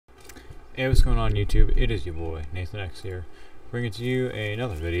Hey, what's going on YouTube? It is your boy, Nathan X here, bringing to you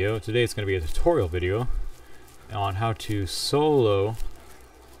another video. Today it's going to be a tutorial video on how to solo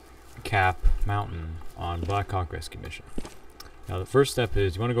cap mountain on Black Hawk Rescue Mission. Now the first step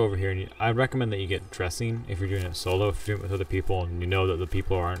is you want to go over here, and I recommend that you get dressing if you're doing it solo. If you're doing it with other people and you know that the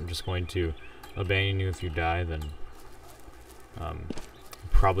people aren't just going to abandon you if you die, then you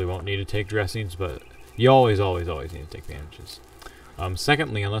probably won't need to take dressings, but you always need to take bandages.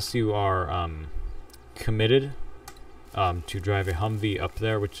 Secondly, unless you are committed to drive a Humvee up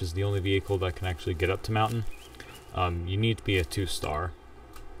there, which is the only vehicle that can actually get up to mountain, you need to be a 2-star,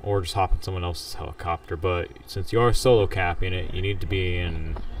 or just hop in someone else's helicopter. But since you are solo capping it, you need to be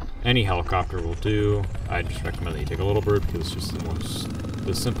in any helicopter will do. I just recommend that you take a Little Bird because it's just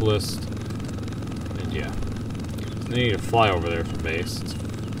the simplest. And yeah, so you need to fly over there from base.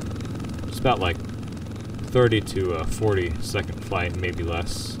 It's about like 30 to 40 second flight, maybe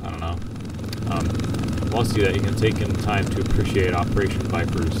less, I don't know. Once you do that, you can take in time to appreciate Operation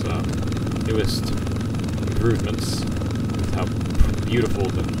Viper's newest improvements, with how beautiful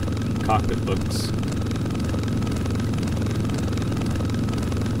the cockpit looks.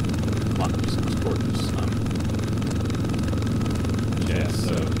 Come on, this looks gorgeous. Yeah,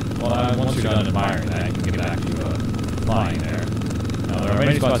 so once you're done admiring that, you can get back to flying there. Now, there are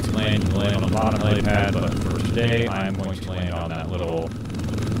many spots to land. You can land on the bottom helipad, but for today, I'm going to land on that little...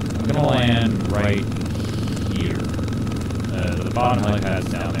 I'm going to land right here. The bottom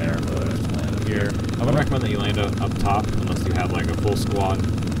helipad's down there, but I'm going to land up here. I would recommend that you land up top, unless you have like a full squad.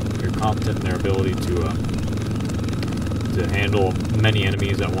 You're competent in their ability to handle many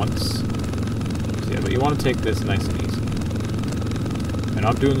enemies at once. So yeah, but you want to take this nice and easy. And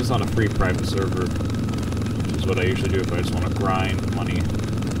I'm doing this on a free private server, which is what I usually do if I just want to grind money.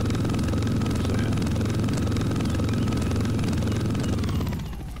 So yeah.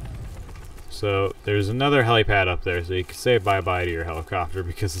 So there's another helipad up there, so you can say bye-bye to your helicopter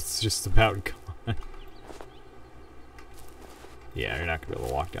because it's just about gone. Yeah, you're not gonna be able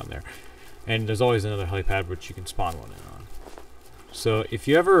to walk down there. And there's always another helipad which you can spawn one in on. So if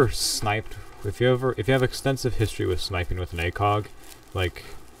you ever sniped, if you have extensive history with sniping with an ACOG, like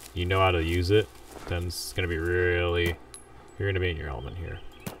you know how to use it, then it's gonna be really, you're gonna be in your element here.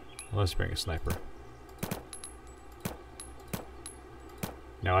 Unless you bring a sniper.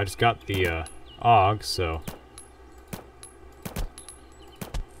 Now I just got the AUG, so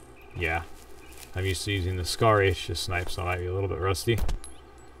yeah. I'm used to using the Scar H to snipe, so I might be a little bit rusty.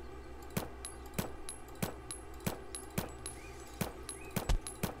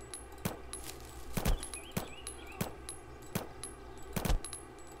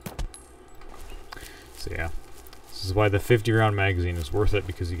 So yeah, this is why the 50 round magazine is worth it,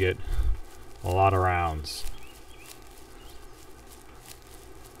 because you get a lot of rounds.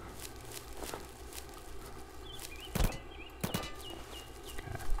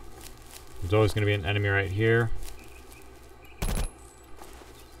 Okay. There's always going to be an enemy right here.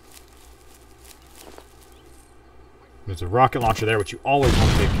 There's a rocket launcher there, which you always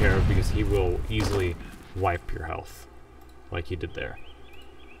want to take care of because he will easily wipe your health, like he did there.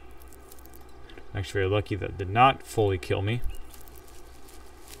 Actually, very lucky that did not fully kill me.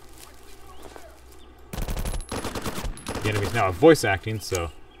 The enemies now have voice acting,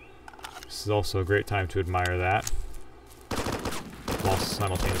 so this is also a great time to admire that, while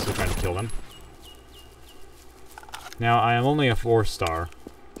simultaneously trying to kill them. Now, I am only a 4-star,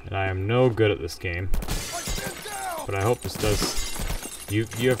 and I am no good at this game, but I hope this does...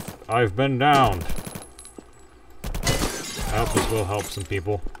 I've been downed. I hope this will help some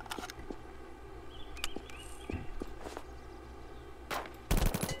people.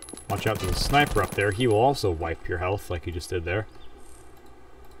 Watch out for the sniper up there. He will also wipe your health like he just did there.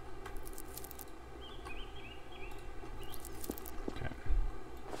 Okay.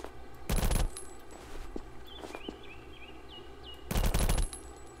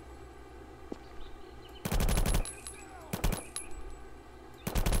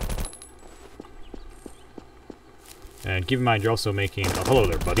 And keep in mind you're also making... Oh, hello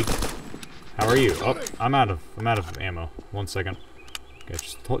there, buddy. How are you? Oh, I'm out of ammo. 1 second. Okay,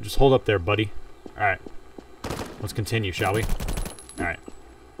 just hold up there, buddy. Alright. Let's continue, shall we? Alright.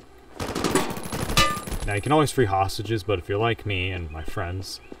 Now, you can always free hostages, but if you're like me and my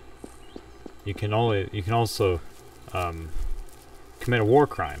friends, you can also commit a war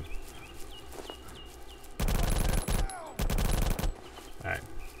crime. Alright.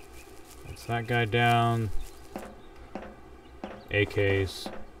 That's that guy down.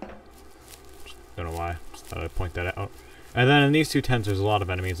 AKs. Don't know why. Just thought I'd point that out. And then in these two tents, there's a lot of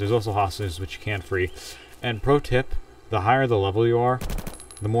enemies. There's also hostages, which you can free. And pro tip, the higher the level you are,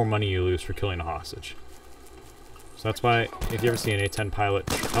 the more money you lose for killing a hostage. So that's why, if you ever see an A10 pilot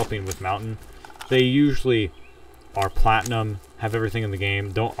helping with Mountain, they usually are platinum, have everything in the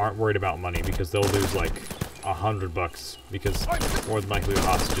game, aren't worried about money, because they'll lose like $100, because more than likely the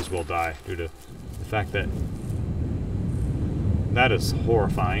hostages will die due to the fact that that is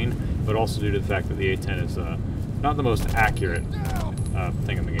horrifying, but also due to the fact that the A10 is not the most accurate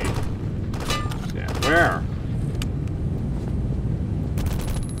thing in the game. So yeah, where?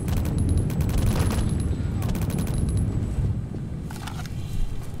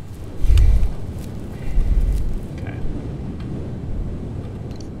 Okay.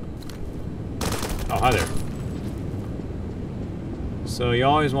 Oh, hi there. So you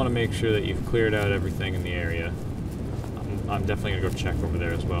always want to make sure that you've cleared out everything in the area. I'm definitely going to go check over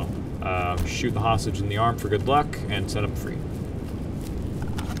there as well. Shoot the hostage in the arm for good luck, and set him free.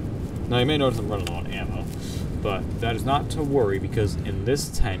 Now you may notice I'm running low on ammo, but that is not to worry, because in this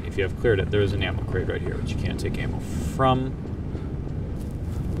tent, if you have cleared it, there is an ammo crate right here, which you can't take ammo from.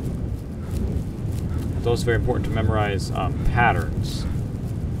 It's also very important to memorize patterns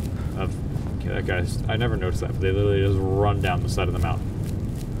of... Okay, that guy's... I never noticed that, but they literally just run down the side of the mountain.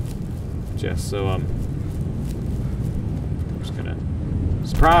 But yeah, so, I'm just gonna...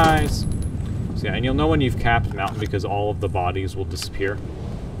 Surprise! So yeah, and you'll know when you've capped Mountain because all of the bodies will disappear.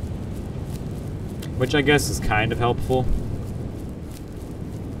 Which I guess is kind of helpful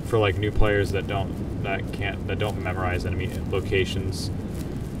for like new players that don't memorize enemy locations.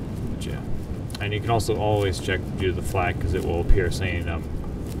 But yeah. And you can also always check due to the flag, because it will appear saying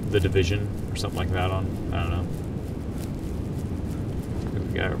the division or something like that on. I don't know. Look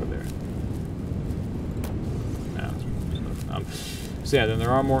at the guy over there. No. So yeah, then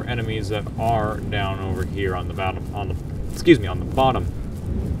there are more enemies that are down over here on the bottom on the bottom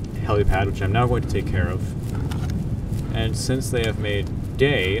helipad, which I'm now going to take care of. And since they have made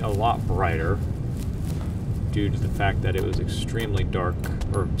day a lot brighter, due to the fact that it was extremely dark,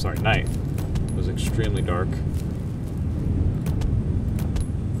 or sorry, night. It was extremely dark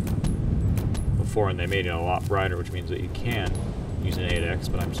before, and they made it a lot brighter, which means that you can use an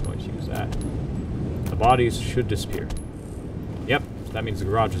 8X, but I'm just going to use that. The bodies should disappear. Yep, so that means the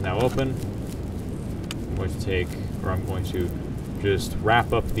garage is now open. I'm going to just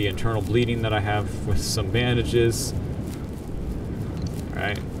wrap up the internal bleeding that I have with some bandages.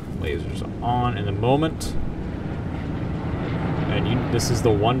 Alright, lasers on in the moment. And this is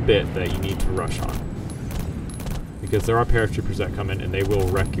the one bit that you need to rush on. Because there are paratroopers that come in and they will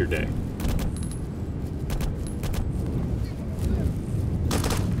wreck your day.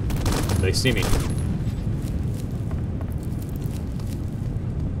 They see me.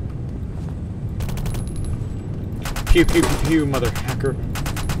 Pew pew pew pew, mother hacker.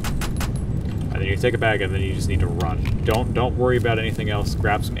 And then you take a bag and then you just need to run. Don't worry about anything else.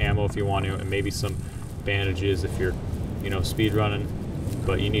 Grab some ammo if you want to, and maybe some bandages if you're, you know, speed running.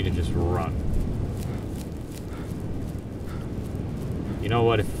 But you need to just run. You know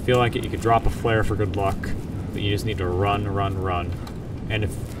what? If you feel like it, you could drop a flare for good luck. But you just need to run, run, run. And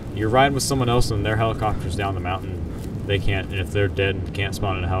if you're riding with someone else and their helicopter's down the mountain, they can't, and if they're dead and can't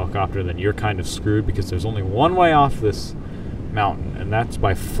spawn in a helicopter, then you're kind of screwed, because there's only one way off this mountain, and that's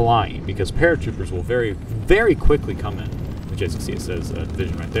by flying, because paratroopers will very, very quickly come in, which, as you see, it says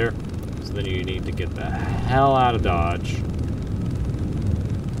division right there. So then you need to get the hell out of Dodge.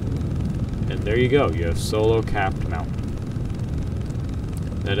 And there you go, you have solo capped Mountain.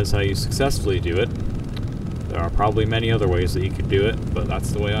 That is how you successfully do it. There are probably many other ways that you could do it, but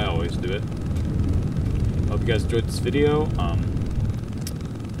that's the way I always do it. Hope you guys enjoyed this video,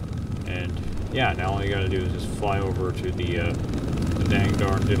 and yeah, now all you gotta do is just fly over to the dang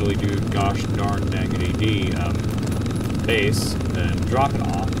darn diddly doo gosh darn dangity dee base, and drop it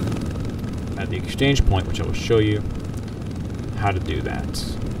off at the exchange point, which I will show you how to do that.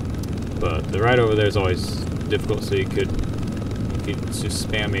 But the ride over there is always difficult, so you could just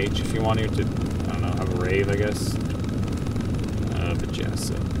spam H if you wanted to, I don't know, have a rave, I guess. But yeah,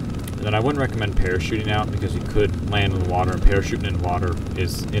 so. And then I wouldn't recommend parachuting out, because you could land in the water, and parachuting in water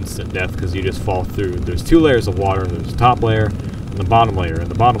is instant death, because you just fall through. There's two layers of water. There's the top layer and the bottom layer. And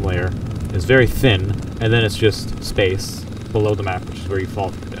the bottom layer is very thin, and then it's just space below the map, which is where you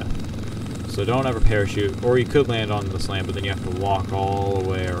fall to death. So don't ever parachute, or you could land on the slam, but then you have to walk all the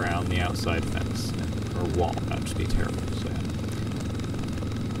way around the outside fence, or wall. That would just be terrible.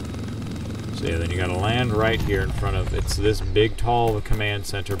 So yeah, then you gotta land right here in front of, it's this big tall command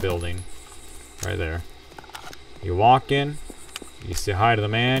center building right there. You walk in, you say hi to the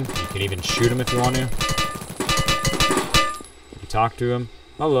man, you can even shoot him if you want to. You talk to him,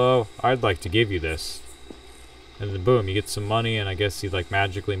 hello, I'd like to give you this. And then boom, you get some money, and I guess he like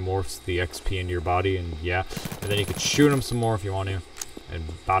magically morphs the XP into your body, and yeah. And then you could shoot him some more if you want to. And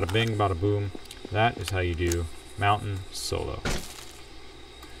bada bing, bada boom. That is how you do mountain solo.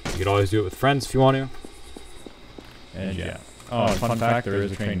 You could always do it with friends if you want to. And yeah. Oh, fun fact, there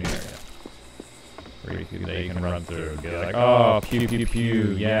is a training area where you can run through. Be like, oh, pew pew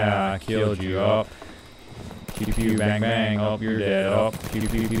pew, yeah, I killed you. Oh, pew pew bang bang, oh, you're dead. Oh, pew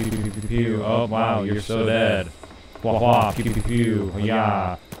pew pew pew pew pew. Oh, wow, you're so dead. Wah wah, pew pew pew,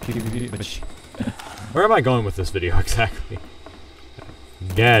 yeah, pew pew pew. Where am I going with this video exactly?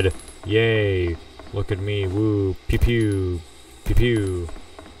 Dead. Yay. Look at me. Woo. Pew pew. Pew pew.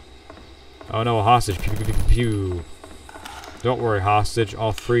 Oh no, a hostage. Pew pew pew pew pew. Don't worry, hostage.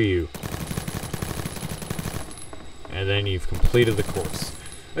 I'll free you. And then you've completed the course.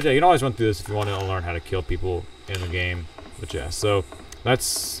 But yeah, you can always run through this if you want to learn how to kill people in the game. But yeah, so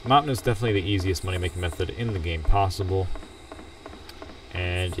mountain is definitely the easiest money making method in the game possible.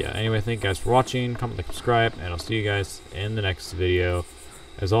 And yeah, anyway, thank you guys for watching. Comment, like, subscribe, and I'll see you guys in the next video.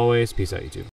 As always, peace out, YouTube.